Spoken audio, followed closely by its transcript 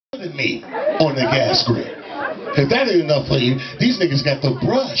than me on the gas grill. If that ain't enough for you, these niggas got the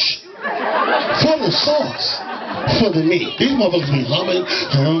brush for the sauce for the meat. These motherfuckers be humming.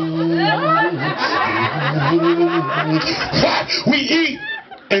 We eat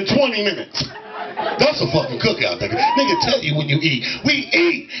in 20 minutes. That's a fucking cookout, nigga. Nigga tell you when you eat. We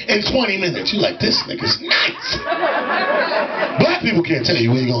eat in 20 minutes. You like, this nigga's nice. Black people can't tell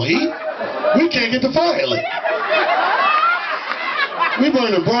you when you're gonna eat. We can't get the fire lit. We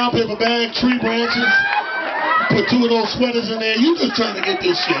burn a brown paper bag, tree branches, put 2 of those sweaters in there. You just trying to get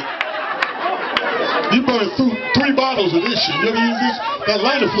this shit. You burn through 3 bottles of this shit. You ever use this? That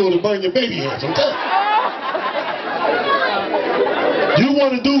lighter fluid to burn your baby hands, I'm telling you. You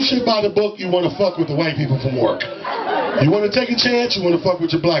want to do shit by the book, you want to fuck with the white people from work. You want to take a chance, you want to fuck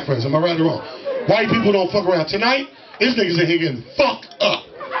with your black friends. Am I right or wrong? White people don't fuck around. Tonight, these niggas in here getting fucked up.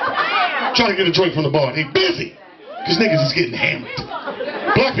 Trying to get a drink from the bar. They busy. Because niggas is getting hammered.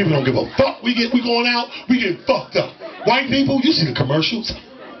 Black people don't give a fuck. We going out, we get fucked up. White people, you see the commercials?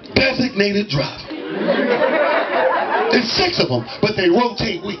 Designated driver. There's 6 of them, but they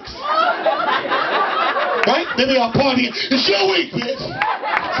rotate weeks. Right? Then they are partying. It's your week, bitch.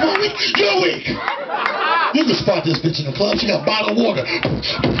 Your week. Your week. You can spot this bitch in the club. She got bottled water.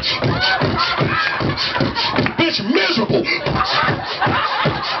 Bitch miserable.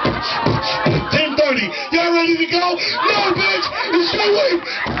 10:30. Y'all ready to go? No, bitch. It's your week.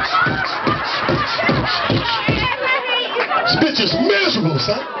 This bitch is miserable,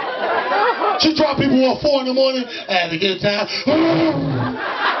 son. She drop people off 4 in the morning. I had a good time.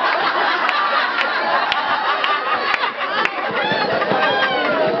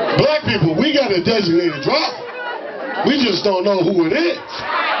 Black people, we got a designated driver. We just don't know who it is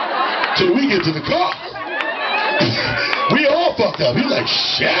till we get to the car. We all fucked up. He's like,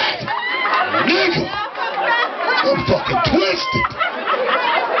 shit, nigga, I'm fucking twisted.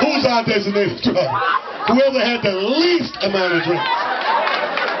 Who's our designated driver? Whoever had the least amount of drinks.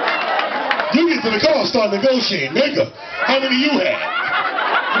 You get to the car, start negotiating, nigga. How many you had?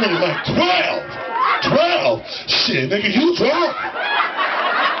 Nigga, like 12. 12? Shit, nigga, you drunk.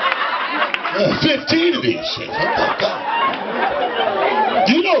 15 of these shit. I'm fucked up.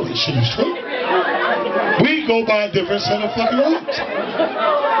 You know this shit is true. We go by a different set of fucking rules.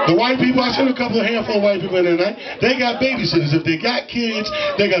 The white people, I seen a handful of white people in there tonight. They got babysitters. If they got kids,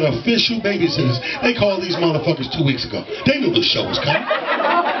 they got official babysitters. They called these motherfuckers 2 weeks ago. They knew the show was coming.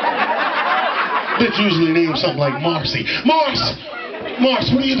 Bitch usually name something like Marcy. Mars,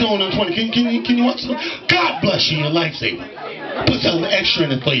 what are you doing on 20? Can you watch something? God bless you, your lifesaver. Put something extra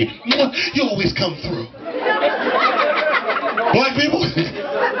in it for you. You always come through. Black people, we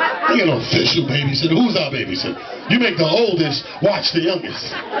got an official babysitter. Who's our babysitter? You make the oldest watch the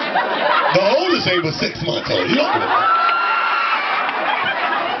youngest. The oldest ain't but 6 months old. You don't know.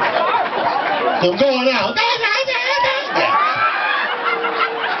 I'm going out.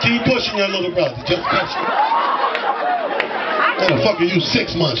 Keep pushing your little brother. Just push him. How the fuck are you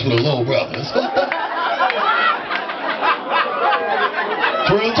 6 months with a little brother? It's fucked up.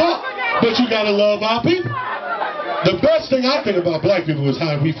 Real talk. But you gotta love our people. The best thing I think about black people is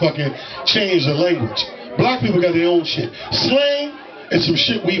how we fucking change the language. Black people got their own shit. Slang is some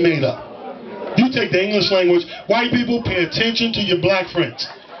shit we made up. You take the English language, white people pay attention to your black friends.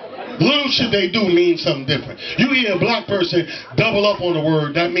 Little shit they do means something different. You hear a black person double up on a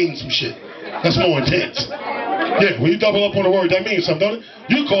word, that means some shit. That's more intense. Yeah, when you double up on a word, that means something, don't it?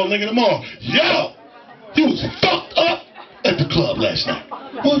 You call a nigga tomorrow. Yo! You was fucked up at the club last night.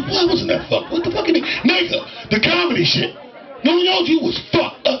 Why wasn't that fucked? What the fuck you mean? Nigga, the comedy shit. No, you was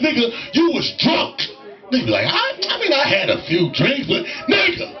fucked up, nigga. You was drunk. Nigga like, I mean, I had a few drinks, but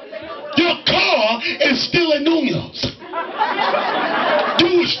nigga, your car is still at Nuno's.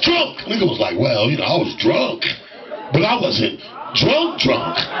 You was drunk. Nigga was like, well, you know, I was drunk, but I wasn't drunk.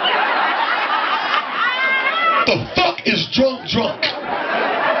 The fuck is drunk?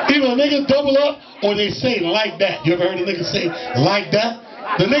 Either a nigga double up or they say like that. You ever heard a nigga say like that?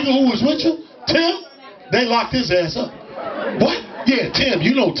 The nigga who was with you, Tim, they locked his ass up. What? Yeah, Tim.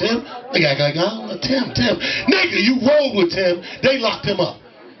 You know Tim. Nigga, I don't know Tim. Nigga, you rolled with Tim. They locked him up.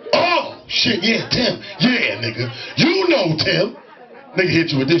 Oh, shit, yeah, Tim. Yeah, nigga. You know Tim. Nigga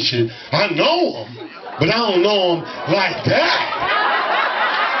hit you with this shit. I know him, but I don't know him like that.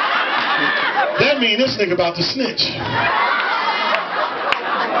 That mean this nigga about to snitch.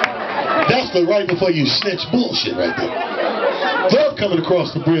 That's the right before you snitch bullshit right there. Love coming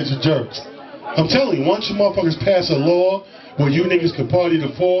across the bridge of jerks. I'm telling you, once you motherfuckers pass a law where you niggas can party to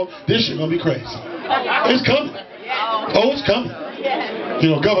 4, this shit gonna be crazy. It's coming. Oh, it's coming. You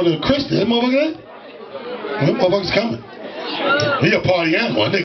know, Governor Christie, that motherfucker's coming. He a party animal.